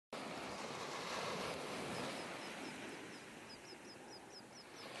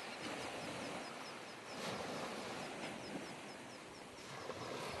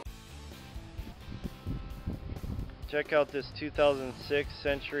Check out this 2006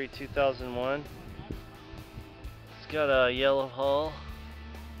 Century 2001. It's got a yellow hull.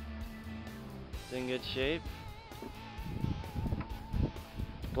 It's in good shape.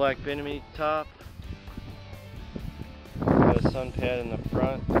 Black Bimini top. Got a sun pad in the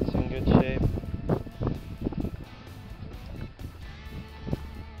front. It's in good shape.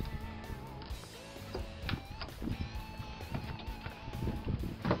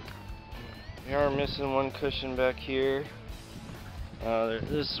 We are missing one cushion back here.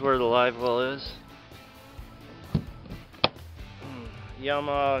 This is where the live well is.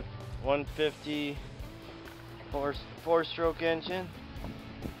 Yamaha 150 four-stroke engine.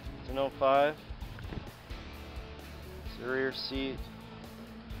 It's an 05. It's the rear seat.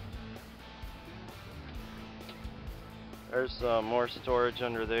 There's more storage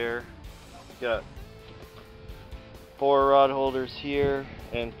under there. Got 4 rod holders here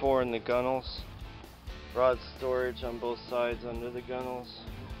and 4 in the gunnels. Rod storage on both sides under the gunnels.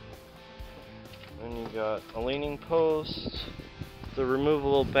 Then you got a leaning post, the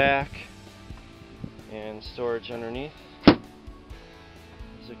removable back, and storage underneath.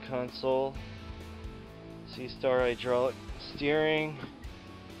 There's a console, C-Star hydraulic steering.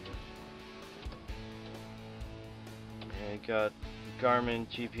 And you got Garmin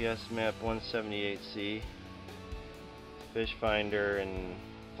GPS map 178C. Fish finder and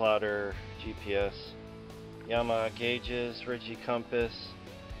plotter, GPS, Yamaha gauges, Ritchie compass.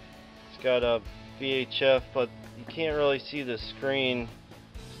 It's got a VHF, but you can't really see the screen.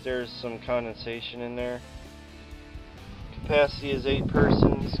 There's some condensation in there. Capacity is 8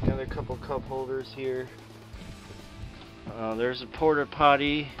 persons. Got a couple cup holders here. There's a porta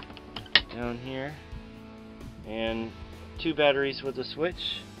potty down here, and 2 batteries with a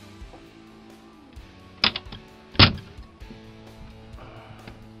switch.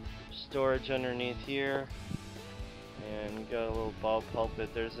 Storage underneath here, and you got a little ball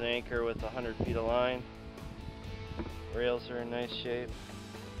pulpit. There's an anchor with 100 feet of line. Rails are in nice shape.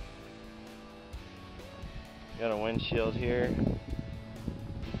 Got a windshield here,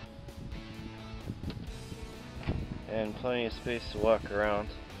 and plenty of space to walk around.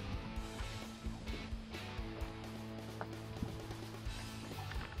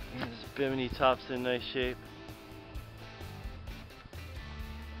 This Bimini top's in nice shape.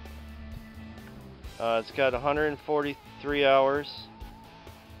 It's got 143 hours.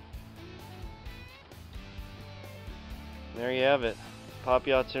 There you have it. Pop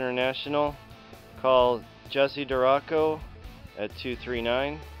Yachts International. Call Jesse Duraco at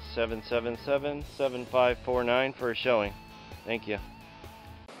 239-777-7549 for a showing. Thank you.